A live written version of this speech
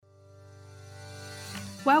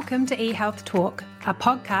Welcome to eHealth Talk, a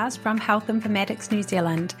podcast from Health Informatics New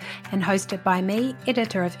Zealand and hosted by me,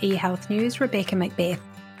 editor of eHealth News, Rebecca Macbeth.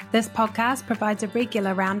 This podcast provides a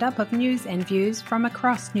regular roundup of news and views from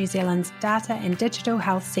across New Zealand's data and digital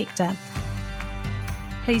health sector.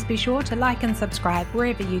 Please be sure to like and subscribe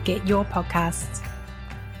wherever you get your podcasts.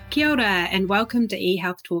 Kia ora and welcome to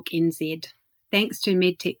eHealth Talk NZ. Thanks to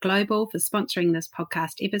Medtech Global for sponsoring this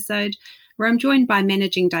podcast episode, where I'm joined by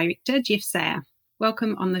Managing Director Geoff Sayer.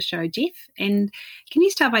 Welcome on the show, Geoff. And can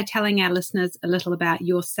you start by telling our listeners a little about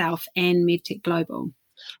yourself and Medtech Global?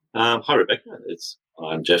 Hi, Rebecca.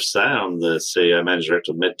 I'm Geoff Sayer. I'm the CEO Managing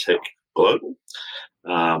Director of Medtech Global.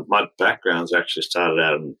 My background's actually started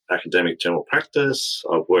out in academic general practice.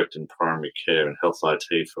 I've worked in primary care and health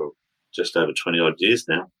IT for just over 20-odd years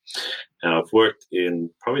now. And I've worked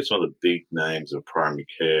in probably some of the big names of primary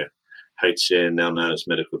care. HCN, now known as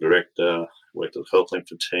Medical Director. Worked at HealthLink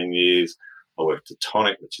for 10 years. I worked at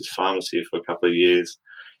Tonic, which is pharmacy, for a couple of years.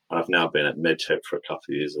 I've now been at Medtech for a couple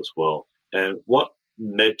of years as well. And what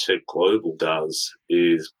Medtech Global does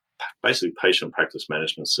is basically patient practice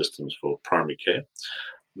management systems for primary care.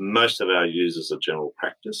 Most of our users are general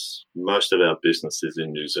practice. Most of our business is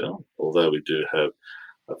in New Zealand, although we do have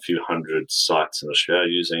a few hundred sites in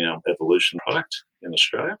Australia using our Evolution product in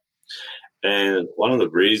Australia. And one of the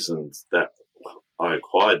reasons that I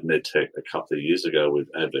acquired Medtech a couple of years ago with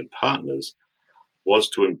Advent Partners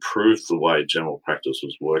was to improve the way general practice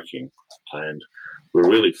was working. And we're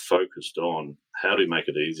really focused on how do we make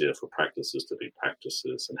it easier for practices to be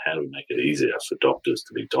practices and how do we make it easier for doctors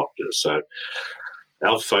to be doctors. So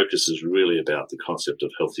our focus is really about the concept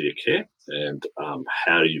of healthier care and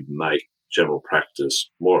how do you make general practice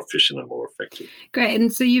more efficient and more effective. Great.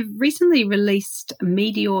 And so you've recently released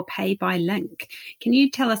Medeor Pay by Link. Can you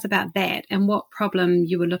tell us about that and what problem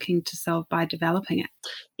you were looking to solve by developing it?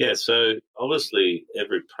 Yeah, so obviously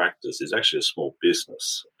every practice is actually a small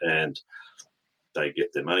business and they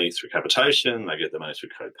get their money through capitation, they get their money through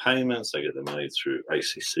co-payments, they get their money through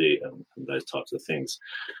ACC and those types of things.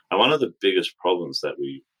 And one of the biggest problems that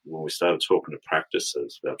when we started talking to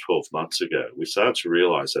practices about 12 months ago, we started to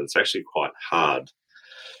realize that it's actually quite hard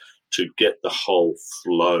to get the whole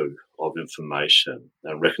flow of information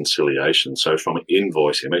and reconciliation. So from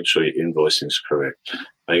invoicing, making sure your invoicing is correct,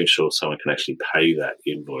 making sure someone can actually pay that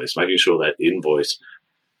invoice, making sure that invoice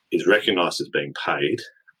is recognized as being paid,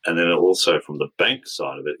 and then also from the bank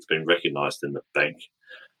side of it, it's been recognized in the bank,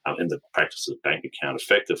 in the practice's bank account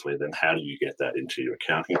effectively, then how do you get that into your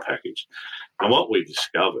accounting package? And what we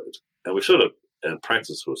discovered, and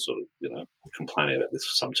practice was complaining about this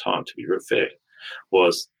for some time, to be fair,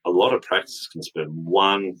 was a lot of practices can spend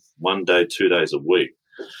one day, 2 days a week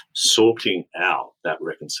sorting out that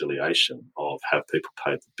reconciliation of have people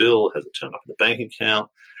paid the bill, has it turned up in the bank account,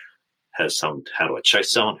 how do I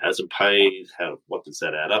chase someone, hasn't paid, what does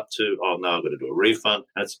that add up to? Oh, no, I've got to do a refund.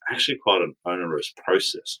 And it's actually quite an onerous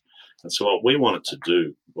process. And so what we wanted to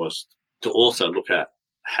do was to also look at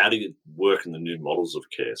how do you work in the new models of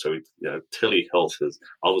care. So telehealth has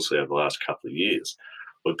obviously over the last couple of years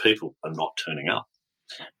where people are not turning up.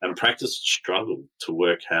 And practice struggle to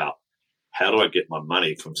work out how do I get my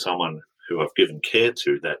money from someone who I've given care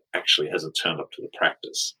to that actually hasn't turned up to the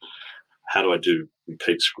practice? How do I do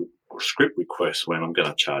repeat script requests when I'm going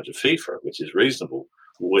to charge a fee for it, which is reasonable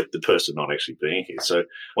with the person not actually being here? So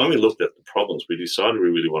when we looked at the problems, we decided we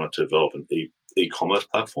really wanted to develop an e-commerce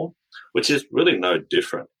platform, which is really no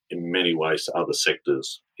different in many ways to other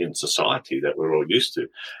sectors in society that we're all used to.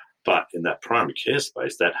 But in that primary care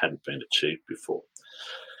space, that hadn't been achieved before.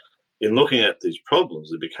 In looking at these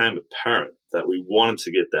problems, it became apparent that we wanted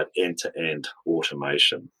to get that end-to-end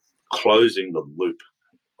automation, closing the loop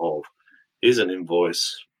of here's an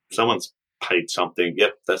invoice, someone's paid something,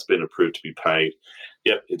 yep, that's been approved to be paid,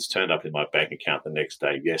 yep, it's turned up in my bank account the next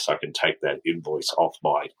day, yes, I can take that invoice off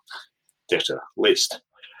my debtor list.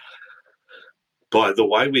 By the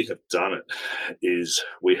way we have done it is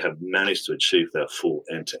we have managed to achieve that full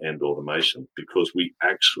end-to-end automation because we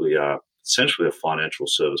actually are essentially a financial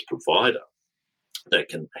service provider that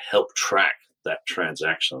can help track that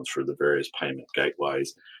transaction through the various payment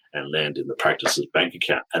gateways and land in the practice's bank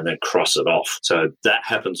account and then cross it off. So that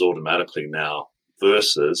happens automatically now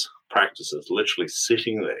versus practices literally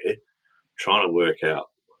sitting there trying to work out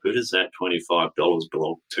who does that $25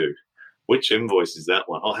 belong to? Which invoice is that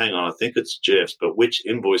one? Oh, hang on, I think it's Jeff's, but which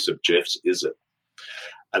invoice of Jeff's is it?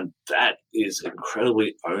 And that is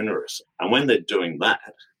incredibly onerous. And when they're doing that,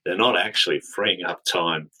 they're not actually freeing up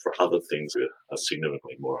time for other things that are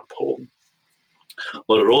significantly more important.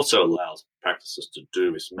 What it also allows practices to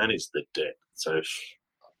do is manage the debt, so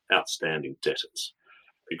outstanding debtors.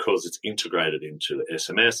 because it's integrated into the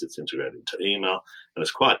SMS, it's integrated into email, and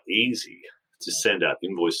it's quite easy to send out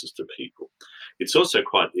invoices to people. It's also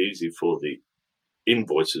quite easy for the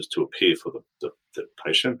invoices to appear for the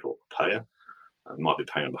patient or the payer, might be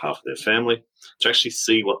paying on behalf of their family, to actually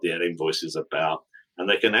see what the invoice is about. And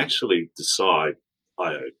they can actually decide,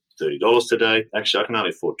 I owe $30 today. Actually, I can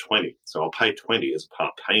only afford $20, so I'll pay $20 as a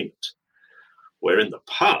part payment. Where in the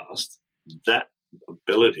past, that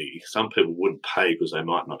ability, some people wouldn't pay because they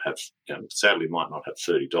might not have, sadly, might not have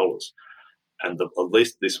 $30. And at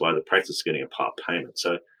least this way, the practice is getting a part payment.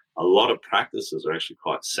 So a lot of practices are actually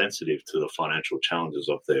quite sensitive to the financial challenges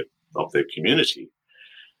of their community.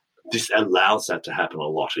 This allows that to happen a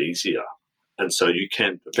lot easier. And so you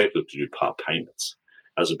can effectively do part payments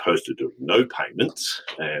as opposed to doing no payments,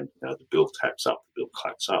 and the bill taps up, the bill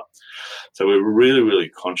claps up. So we're really, really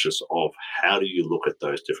conscious of how do you look at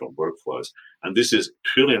those different workflows. And this is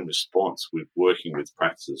purely in response with working with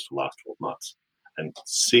practices for the last 12 months and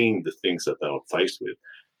seeing the things that they were faced with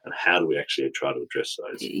and how do we actually try to address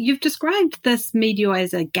those. You've described this Medeor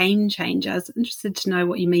as a game changer. I was interested to know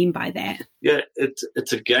what you mean by that. Yeah,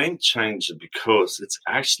 it's a game changer because it's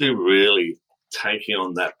actually really taking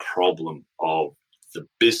on that problem of the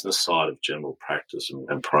business side of general practice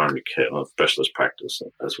and primary care and specialist practice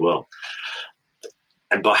as well.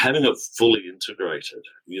 And by having it fully integrated,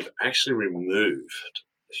 you've actually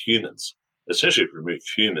essentially removed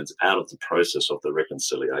humans out of the process of the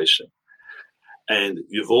reconciliation. And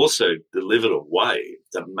you've also delivered a way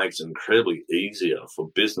that makes it incredibly easier for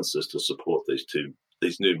businesses to support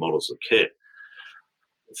these new models of care.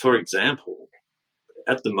 For example,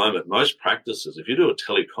 at the moment, most practices, if you do a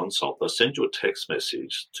teleconsult, they'll send you a text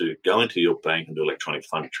message to go into your bank and do electronic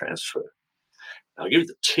fund transfer. Now, I'll give you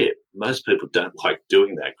the tip. Most people don't like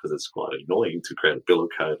doing that because it's quite annoying to create a bill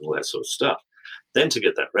code and all that sort of stuff. Then to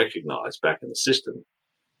get that recognised back in the system,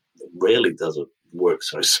 it rarely does it work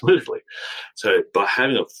so smoothly. So by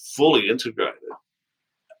having a fully integrated,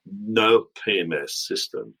 no PMS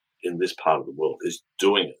system in this part of the world is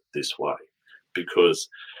doing it this way because,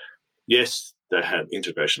 yes, they have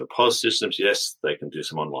integration of POS systems. Yes, they can do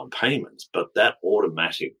some online payments, but that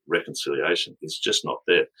automatic reconciliation is just not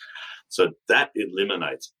there. So that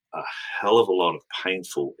eliminates a hell of a lot of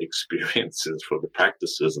painful experiences for the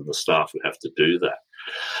practices and the staff who have to do that.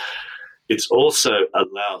 It also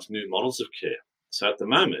allows new models of care. So at the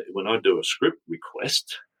moment, when I do a script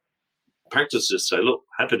request, practices say, look,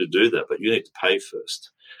 happy to do that, but you need to pay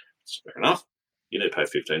first. It's fair enough. You need to pay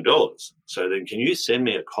 $15. So then can you send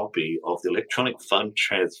me a copy of the electronic fund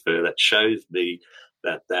transfer that shows me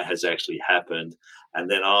that that has actually happened,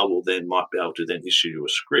 and then I will might be able to then issue you a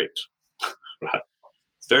script, right?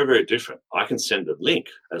 It's very, very different. I can send a link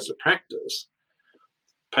as a practice.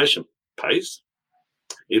 Patient pays.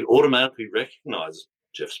 It automatically recognises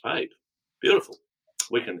Geoff's paid. Beautiful.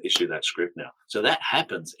 We can issue that script now. So that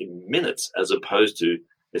happens in minutes as opposed to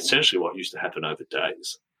essentially what used to happen over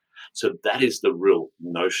days. So that is the real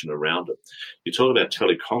notion around it. You talk about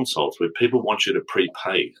teleconsults where people want you to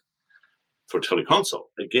prepay for a teleconsult.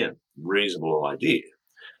 Again, reasonable idea.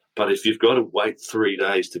 But if you've got to wait 3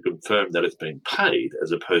 days to confirm that it's been paid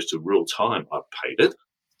as opposed to real time, I've paid it,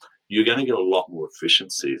 you're going to get a lot more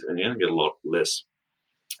efficiencies and you're going to get a lot less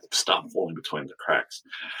stuff falling between the cracks.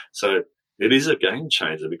 So it is a game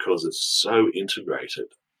changer because it's so integrated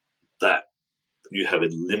that you have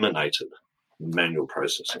eliminated manual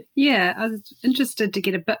processing. Yeah, I was interested to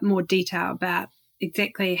get a bit more detail about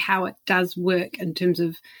exactly how it does work in terms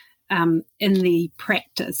of in the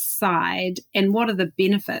practice side, and what are the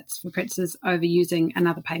benefits for practices over using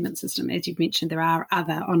another payment system? As you've mentioned, there are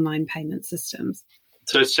other online payment systems.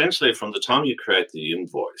 So essentially, from the time you create the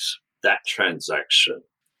invoice, that transaction,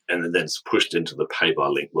 and then it's pushed into the pay by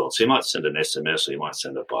link world. So you might send an SMS or you might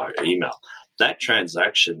send it by email. That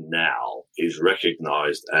transaction now is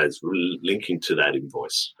recognized as linking to that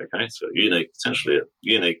invoice, okay? So unique, essentially a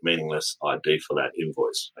unique, meaningless ID for that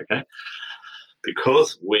invoice, okay?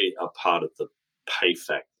 Because we are part of the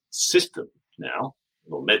PayFac system now,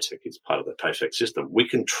 or Medtech is part of the PayFac system, we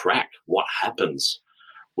can track what happens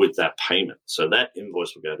with that payment. So that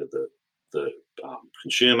invoice will go to the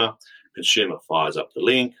consumer. Consumer fires up the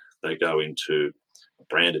link. They go into a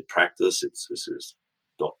branded practice. This is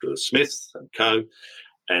Dr. Smith and Co.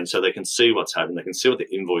 And so they can see what's happening. They can see what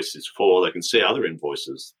the invoice is for. They can see other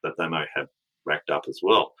invoices that they may have racked up as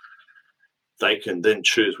well. They can then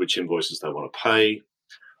choose which invoices they want to pay.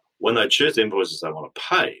 When they choose the invoices they want to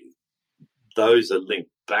pay, those are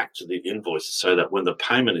linked back to the invoices so that when the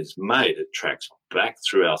payment is made, it tracks back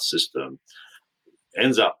through our system,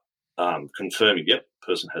 ends up confirming, yep,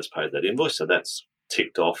 person has paid that invoice. So that's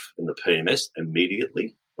ticked off in the PMS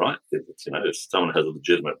immediately. right? If someone has a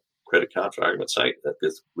legitimate credit card, for argument's sake, that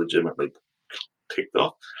gets legitimately ticked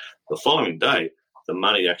off, the following day, the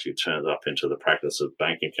money actually turns up into the practice's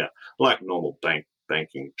bank account, like normal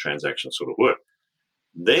banking transactions sort of work.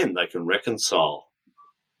 Then they can reconcile,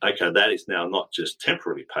 okay, that is now not just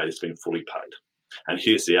temporarily paid, it's been fully paid. And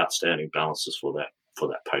here's the outstanding balances for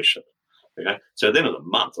that patient. Okay, so at the end of the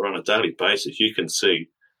month or on a daily basis, you can see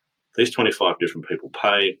these 25 different people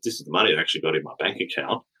paid. This is the money I actually got in my bank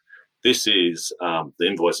account. This is the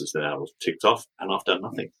invoices now ticked off, and I've done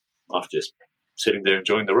nothing. I've just sitting there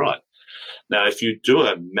enjoying the ride. Now, if you do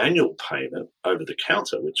a manual payment over the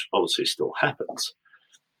counter, which obviously still happens,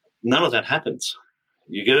 none of that happens.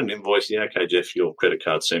 You get an invoice, yeah, okay, Geoff, your credit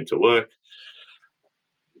card seemed to work.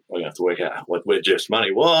 We're going to have to work out where Geoff's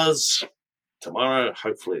money was tomorrow.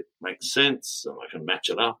 Hopefully it makes sense and I can match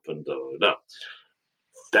it up and da.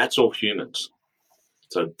 That's all humans.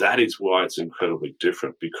 So that is why it's incredibly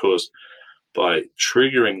different, because by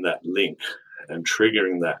triggering that link and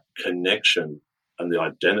triggering that connection and the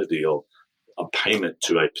identity of a payment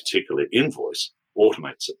to a particular invoice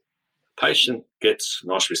automates it. Patient gets a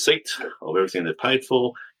nice receipt of everything they've paid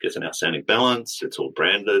for, gets an outstanding balance, it's all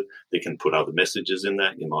branded. They can put other messages in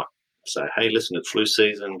that. You might say, hey, listen, it's flu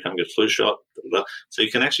season, come get a flu shot. So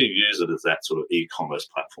you can actually use it as that sort of e-commerce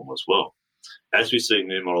platform as well. As we see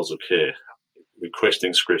new models of care,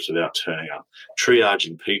 requesting scripts without turning up,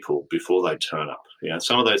 triaging people before they turn up.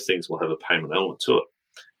 Some of those things will have a payment element to it.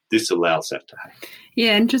 This allows that to happen.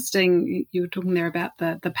 Yeah, interesting. You were talking there about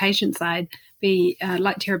the patient side. I'd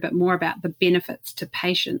like to hear a bit more about the benefits to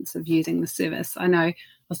patients of using the service. I know I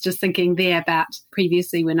was just thinking there about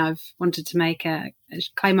previously when I've wanted to make a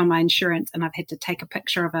claim on my insurance and I've had to take a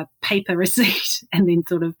picture of a paper receipt and then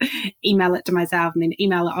sort of email it to myself and then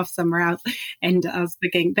email it off somewhere else. And I was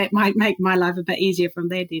thinking that might make my life a bit easier from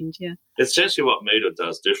that end, yeah. Essentially what Medeor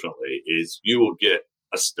does differently is you will get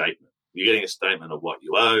a statement. You're getting a statement of what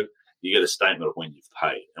you owe. You get a statement of when you've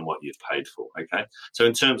paid and what you've paid for, okay? So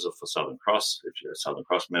in terms of for Southern Cross, if you're a Southern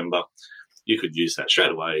Cross member, you could use that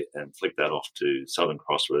straight away and flick that off to Southern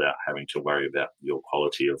Cross without having to worry about your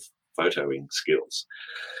quality of photoing skills.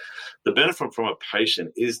 The benefit from a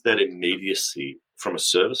patient is that immediacy from a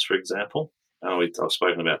service, for example. I've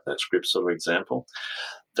spoken about that script sort of example,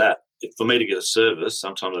 that for me to get a service,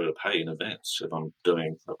 sometimes I've got to pay in advance. If I'm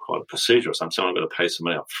doing quite a procedure or something, I've got to pay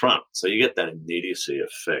somebody up front. So you get that immediacy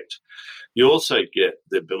effect. You also get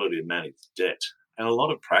the ability to manage debt. And a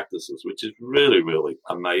lot of practices, which is really, really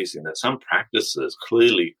amazing, that some practices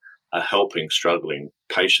clearly are helping struggling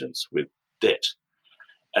patients with debt.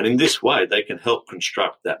 And in this way, they can help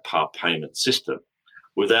construct that part payment system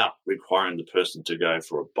without requiring the person to go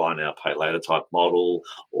for a buy now, pay later type model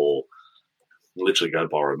or literally go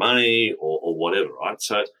borrow money or whatever, right?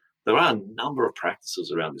 So there are a number of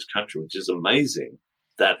practices around this country, which is amazing,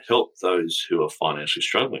 that help those who are financially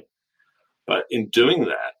struggling. But in doing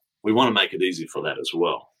that, we want to make it easy for that as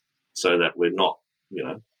well, so that we're not,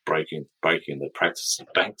 breaking the practice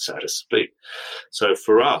bank, so to speak. So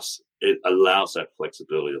for us, it allows that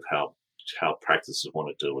flexibility of how practices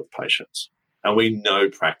want to deal with patients. And we know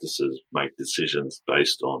practices make decisions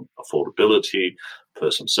based on affordability,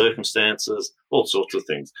 personal circumstances, all sorts of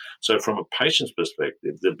things. So from a patient's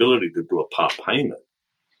perspective, the ability to do a part payment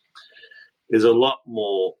is a lot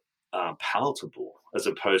more palatable, as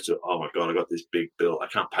opposed to, oh my God, I got this big bill. I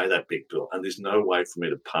can't pay that big bill. And there's no way for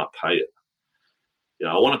me to part pay it.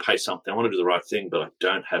 I want to pay something. I want to do the right thing, but I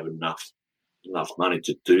don't have enough money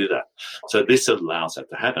to do that. So this allows that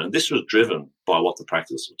to happen. And this was driven by what the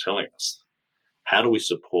practices were telling us. How do we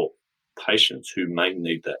support patients who may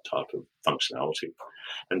need that type of functionality?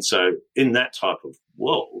 And so in that type of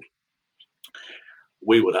world,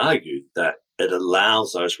 we would argue that it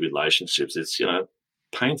allows those relationships. It's,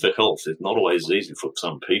 paying for health is not always easy for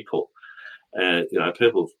some people. And,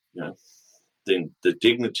 people, then the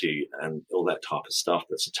dignity and all that type of stuff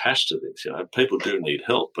that's attached to this, people do need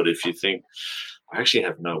help. But if you think, I actually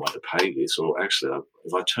have no way to pay this, or actually,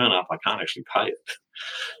 if I turn up, I can't actually pay it.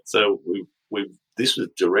 So this was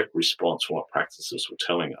a direct response from what practices were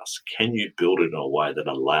telling us. Can you build it in a way that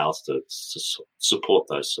allows to support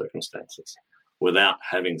those circumstances without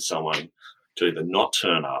having someone to either not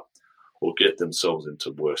turn up or get themselves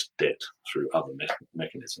into worse debt through other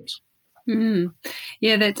mechanisms? Mm.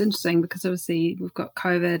 Yeah, that's interesting, because obviously we've got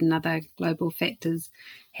COVID and other global factors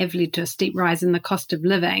have led to a steep rise in the cost of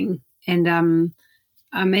living. And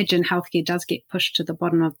I imagine healthcare does get pushed to the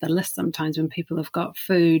bottom of the list sometimes when people have got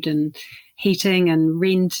food and heating and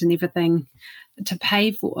rent and everything to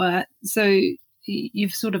pay for. So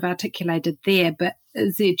you've sort of articulated there, but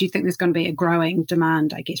do you think there's going to be a growing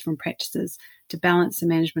demand, I guess, from practices to balance the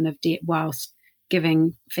management of debt whilst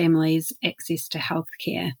giving families access to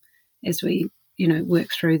healthcare as we, work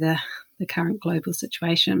through the current global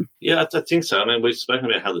situation. Yeah, I think so. I mean, we've spoken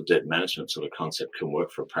about how the debt management sort of concept can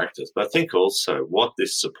work for a practice, but I think also what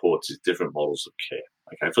this supports is different models of care.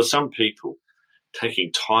 Okay, for some people,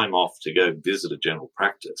 taking time off to go visit a general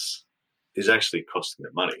practice is actually costing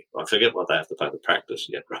them money. I forget what they have to pay the practice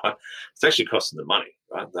yet, right? It's actually costing them money,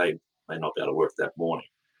 right? They may not be able to work that morning.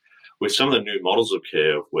 With some of the new models of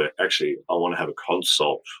care where actually I want to have a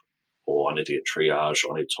consult, or I need to get triage,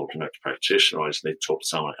 or I need to talk to a practitioner, or I just need to talk to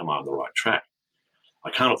someone, am I on the right track? I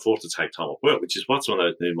can't afford to take time off work, which is what some of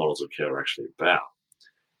those new models of care are actually about.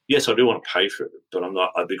 Yes, I do want to pay for it, but I'm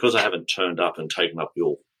not, because I haven't turned up and taken up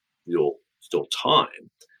your time,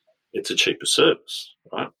 it's a cheaper service,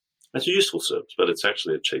 right? It's a useful service, but it's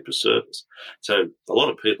actually a cheaper service. So a lot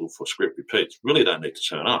of people for script repeats really don't need to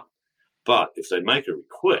turn up. But if they make a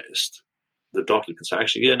request, the doctor can say,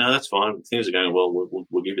 actually, yeah, no, that's fine. Things are going well.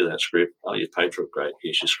 We'll give you that script. Oh, you've paid for it. Great.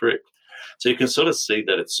 Here's your script. So you can sort of see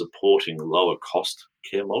that it's supporting lower cost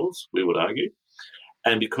care models, we would argue.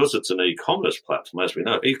 And because it's an e-commerce platform, as we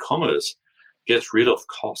know, e-commerce gets rid of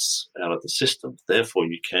costs out of the system. Therefore,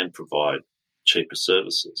 you can provide cheaper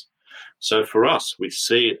services. So for us, we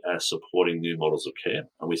see it as supporting new models of care,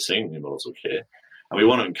 and we're seeing new models of care. And we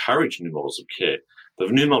want to encourage new models of care. But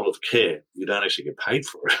with new model of care, you don't actually get paid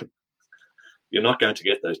for it. You're not going to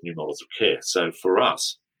get those new models of care. So for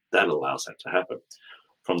us, that allows that to happen.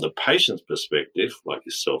 From the patient's perspective, like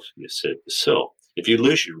you said yourself, if you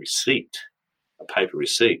lose your receipt, a paper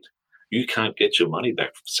receipt, you can't get your money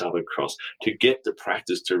back from Southern Cross. To get the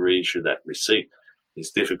practice to reissue that receipt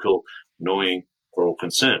is difficult, annoying for all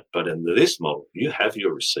concerned. But in this model, you have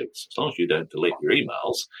your receipts. As long as you don't delete your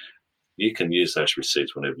emails, you can use those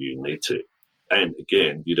receipts whenever you need to. And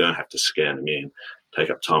again, you don't have to scan them in, take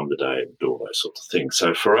up time of the day and do all those sorts of things.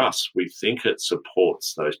 So for us, we think it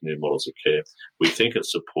supports those new models of care. We think it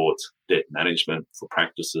supports debt management for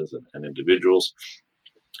practices and individuals.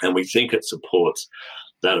 And we think it supports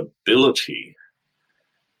that ability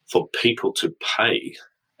for people to pay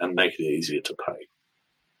and make it easier to pay.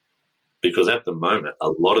 Because at the moment,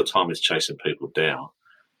 a lot of time is chasing people down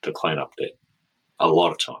to clean up debt. A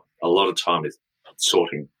lot of time. A lot of time is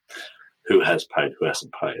sorting who has paid, who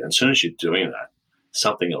hasn't paid. And as soon as you're doing that,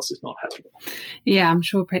 something else is not happening. Yeah, I'm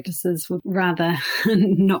sure practices would rather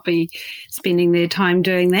not be spending their time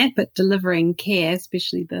doing that, but delivering care,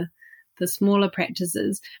 especially the smaller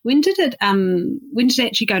practices. When did it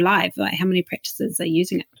actually go live? Like, how many practices are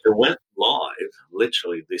using it? It went live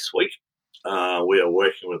literally this week. We are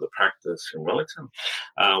working with a practice in Wellington.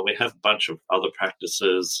 We have a bunch of other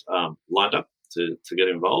practices lined up to get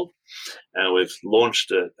involved. And we've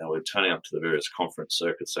launched it, and we're turning up to the various conference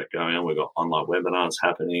circuits that are going on. We've got online webinars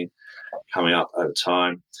happening, coming up over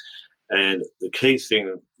time. And the key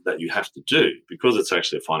thing that you have to do, because it's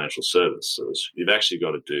actually a financial service, is you've actually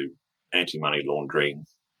got to do anti-money laundering,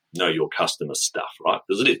 know your customer stuff, right?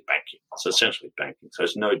 Because it is banking. It's essentially banking. So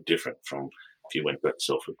it's no different from if you went and got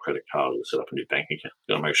yourself a credit card or set up a new bank account.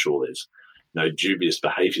 You've got to make sure there's no dubious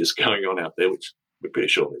behaviours going on out there, which we're pretty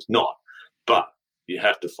sure there's not. But you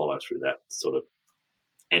have to follow through that sort of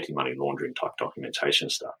anti-money laundering type documentation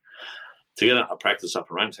stuff. To get a practice up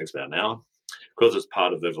and running takes about an hour. Because it's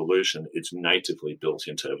part of Evolution, it's natively built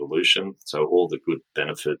into Evolution. So all the good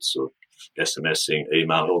benefits of SMSing,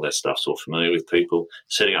 email, all that stuff's all familiar with people.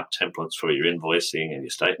 Setting up templates for your invoicing and your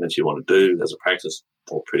statements you want to do as a practice,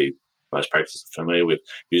 most practices are familiar with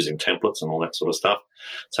using templates and all that sort of stuff.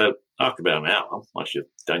 So after about an hour, once you've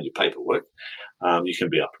done your paperwork, you can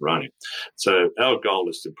be up and running. So our goal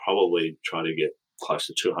is to probably try to get close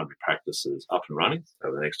to 200 practices up and running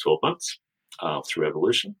over the next 12 months through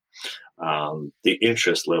Evolution. The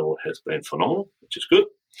interest level has been phenomenal, which is good.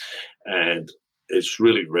 And it's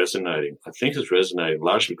really resonating. I think it's resonating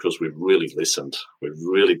largely because we've really listened. We've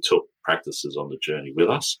really took practices on the journey with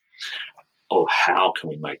us. Oh, how can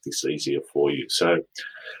we make this easier for you? So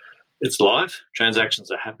it's live.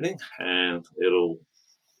 Transactions are happening, and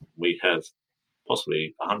we have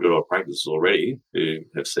possibly 100 odd practices already who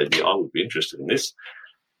have said, yeah, I would be interested in this.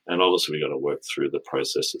 And obviously we've got to work through the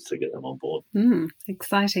processes to get them on board.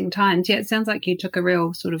 Exciting times. Yeah, it sounds like you took a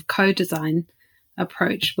real sort of co-design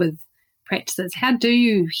approach with practices. How do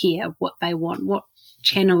you hear what they want? What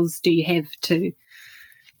channels do you have to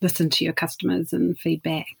listen to your customers and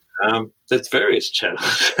feedback? There's various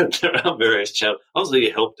channels. There are various channels. Obviously,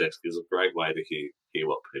 your help desk is a great way to hear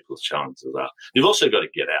what people's challenges are. You've also got to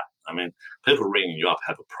get out. I mean, people ringing you up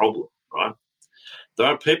have a problem, right? There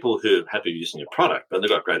are people who are happy using your product, but they've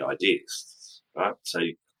got great ideas, right? So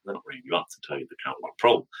They're not ringing you up to tell you the current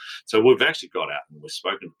problem. So we've actually got out and we've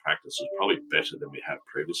spoken to practices probably better than we have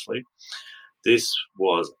previously. This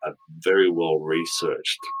was a very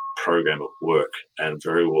well-researched program of work and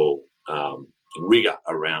very well rigor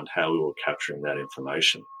around how we were capturing that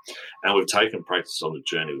information. And we've taken practice on the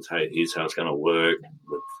journey with, hey, here's how it's going to work.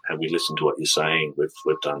 Have we listened to what you're saying?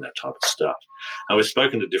 We've done that type of stuff. And we've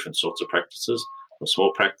spoken to different sorts of practices, from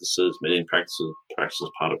small practices, medium practices, practices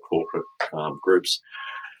part of corporate groups.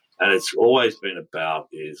 And it's always been about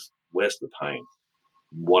is, where's the pain?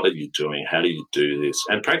 What are you doing? How do you do this?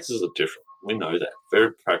 And practices are different. We know that.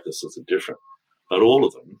 Very practices are different. But all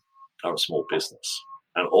of them are a small business.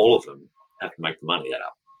 And all of them have to make the money add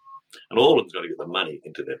up. And all of them's got to get the money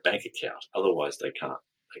into their bank account. Otherwise, they can't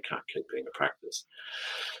keep being a practice.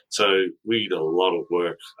 So we did a lot of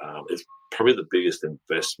work. It's probably the biggest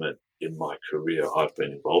investment in my career I've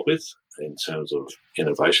been involved with in terms of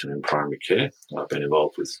innovation in primary care. I've been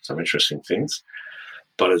involved with some interesting things,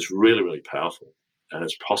 but it's really, really powerful. And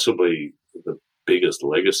it's possibly the biggest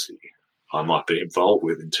legacy I might be involved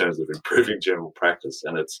with in terms of improving general practice.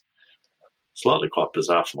 And it's slightly quite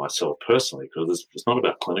bizarre for myself personally, because it's not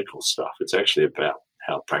about clinical stuff. It's actually about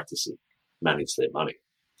how practices manage their money.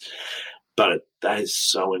 But that is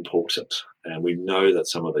so important. And we know that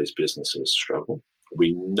some of these businesses struggle.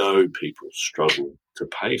 We know people struggle to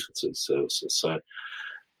pay for these services. So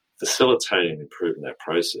facilitating and improving that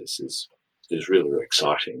process is really, really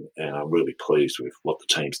exciting. And I'm really pleased with what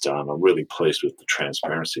the team's done. I'm really pleased with the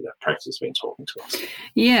transparency that practice has been talking to us.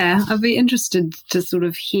 Yeah, I'd be interested to sort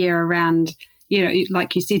of hear around,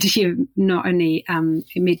 like you said, you not only in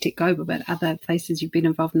Medtech Global, but other places you've been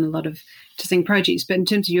involved in a lot of interesting projects. But in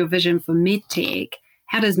terms of your vision for Medtech,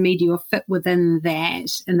 how does Medeor fit within that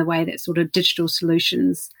in the way that sort of digital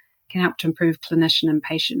solutions can help to improve clinician and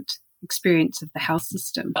patient experience of the health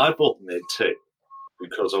system? I bought Medtech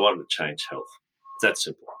because I wanted to change health. It's that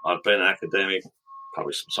simple. I've been an academic,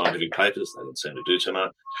 published some scientific papers. They didn't seem to do too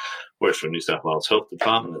much. Worked for New South Wales Health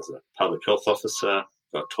Department as a public health officer.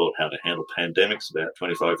 Got taught how to handle pandemics about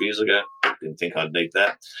 25 years ago. Didn't think I'd need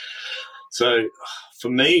that. So for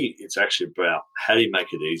me, it's actually about how do you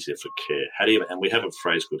make it easier for care? And we have a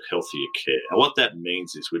phrase called healthier care. And what that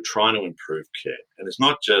means is we're trying to improve care. And it's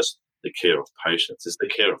not just the care of patients, it's the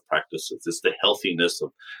care of practices. It's the healthiness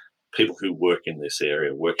of people who work in this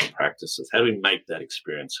area, work in practices. How do we make that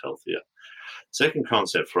experience healthier? Second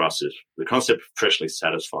concept for us is the concept of professionally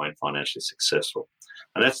satisfying, financially successful.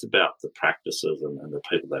 And that's about the practices and the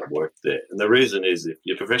people that work there. And the reason is if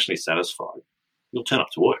you're professionally satisfied, you'll turn up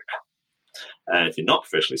to work. And if you're not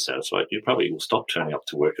professionally satisfied, you probably will stop turning up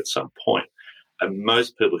to work at some point. And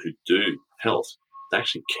most people who do health, they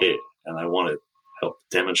actually care and they want to help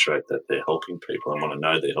demonstrate that they're helping people and want to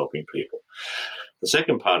know they're helping people. The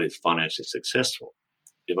second part is financially successful.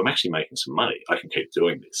 If I'm actually making some money, I can keep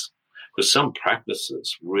doing this. Because some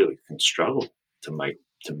practices really can struggle to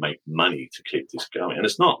make money to keep this going. And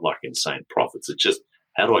it's not like insane profits. It's just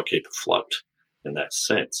how do I keep afloat in that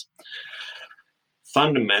sense?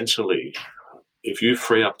 Fundamentally, if you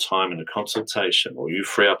free up time in a consultation or you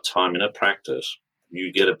free up time in a practice,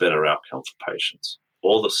 you get a better outcome for patients.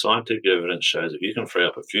 All the scientific evidence shows if you can free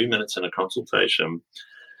up a few minutes in a consultation,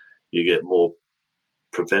 you get more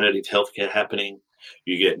preventative healthcare happening.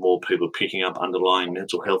 You get more people picking up underlying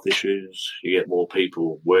mental health issues. You get more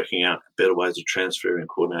people working out better ways of transferring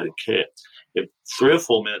coordinated care. If 3 or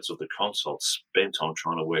 4 minutes of the consult spent on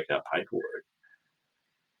trying to work out paperwork,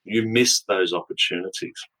 you miss those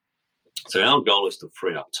opportunities. So our goal is to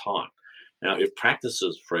free up time. Now, if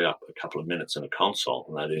practices free up a couple of minutes in a consult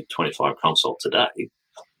and they do 25 consults a day,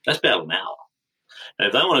 that's about an hour. Now,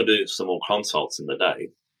 if they want to do some more consults in the day,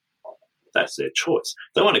 that's their choice.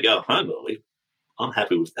 If they want to go home early, I'm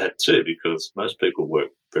happy with that too, because most people work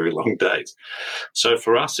very long days. So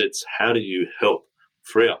for us, it's how do you help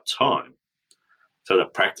free up time so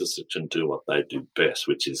that practices can do what they do best,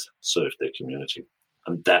 which is serve their community.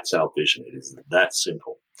 And that's our vision. It is that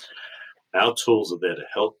simple. Our tools are there to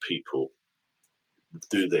help people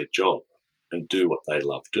do their job and do what they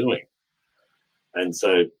love doing. And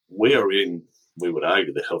so we are in, we would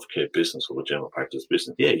argue, the healthcare business or the general practice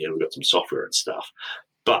business. Yeah, we've got some software and stuff.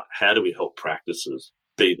 But how do we help practices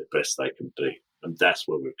be the best they can be? And that's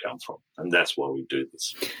where we've come from. And that's why we do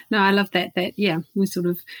this. No, I love that, we're sort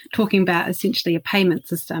of talking about essentially a payment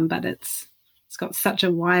system, but it's got such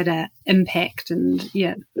a wider impact and,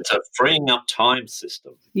 It's a freeing up time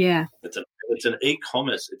system. Yeah. It's an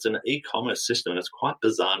e-commerce. It's an e-commerce system. And it's quite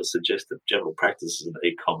bizarre to suggest that general practice is an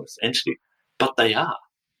e-commerce entity, but they are.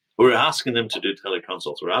 We're asking them to do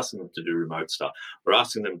teleconsults. We're asking them to do remote stuff. We're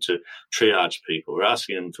asking them to triage people. We're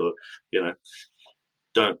asking them to,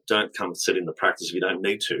 don't come sit in the practice if you don't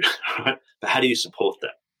need to, right? But how do you support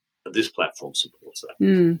that? This platform supports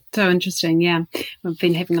that. So interesting, yeah. We've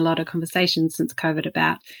been having a lot of conversations since COVID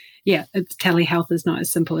about, telehealth is not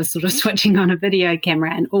as simple as sort of switching on a video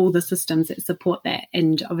camera and all the systems that support that.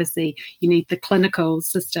 And obviously you need the clinical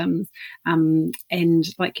systems, and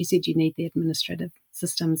like you said, you need the administrative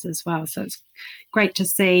systems as well. So it's great to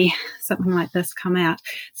see something like this come out.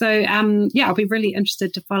 So I'll be really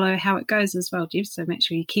interested to follow how it goes as well, Geoff. So make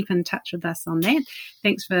sure you keep in touch with us on that.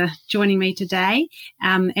 Thanks for joining me today.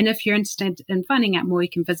 And if you're interested in finding out more, you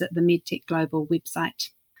can visit the Medtech Global website.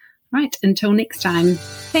 Right, until next time.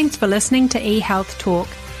 Thanks for listening to eHealth Talk.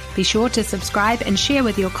 Be sure to subscribe and share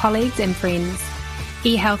with your colleagues and friends.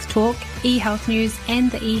 eHealth Talk, eHealth News and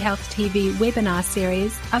the eHealth TV webinar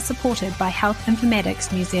series are supported by Health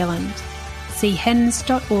Informatics New Zealand. See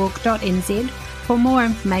hins.org.nz for more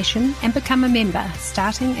information and become a member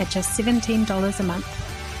starting at just $17 a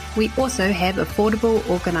month. We also have affordable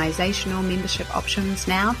organisational membership options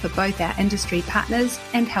now for both our industry partners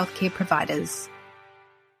and healthcare providers.